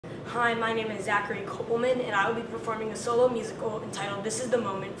Hi, my name is Zachary Kopelman, and I will be performing a solo musical entitled This Is the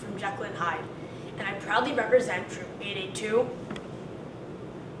Moment from Jekyll and Hyde. And I proudly represent Troop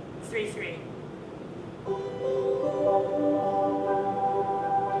 882-33.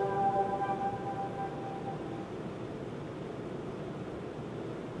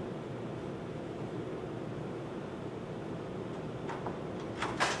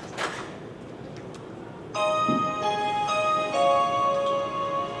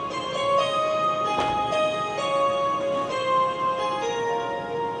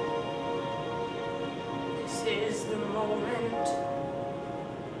 This is the moment,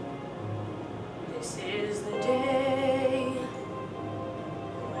 this is the day,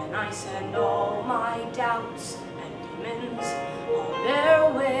 when I send all my doubts and demons on their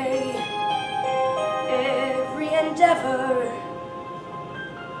way. Every endeavor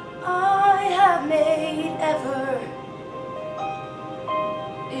I have made ever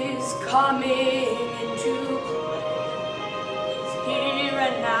is coming into play, is here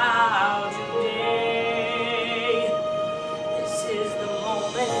and now today. This is the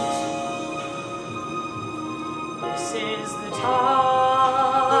moment, this is the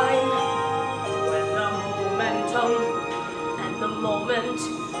time, when the momentum and the moment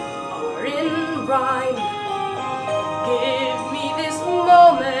are in rhyme. Give me this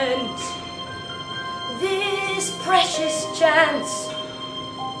moment, this precious chance.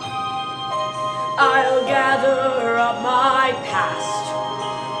 I'll gather up my past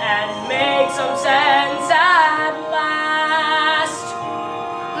and make some sense at last.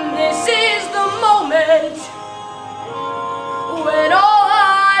 This is the moment when all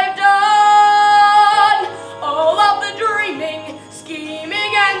I've done, all of the dreaming,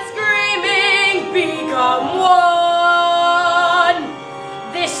 scheming and screaming become one.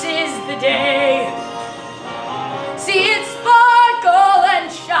 This is the day. See it sparkle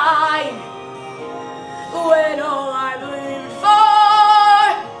and shine, when all I've lived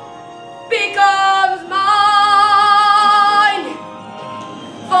for becomes mine.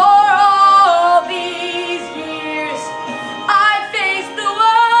 For all these years I faced the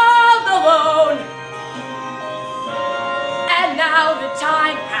world alone, and now the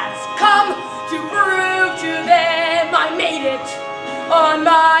time has come to prove to them I made it on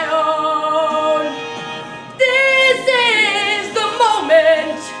my own. This is the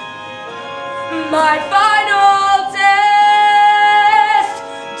moment, my final test.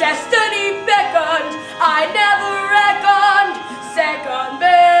 Destiny beckoned, I never reckoned second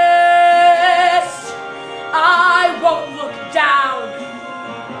best. I won't look down,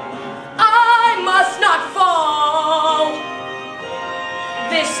 I must not fall.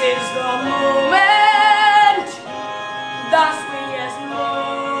 This is the moment, the sweetest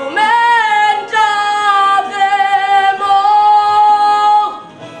moment of them all.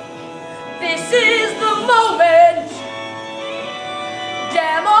 This is the moment,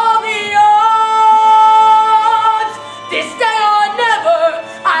 damn all the odds. This day or never,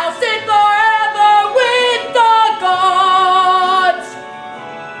 I'll sit forever with the gods.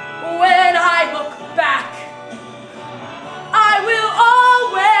 When I look back, I will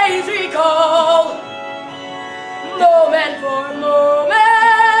always recall, moment for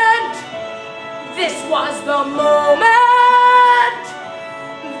moment, this was the moment,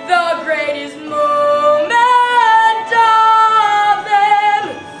 the greatest moment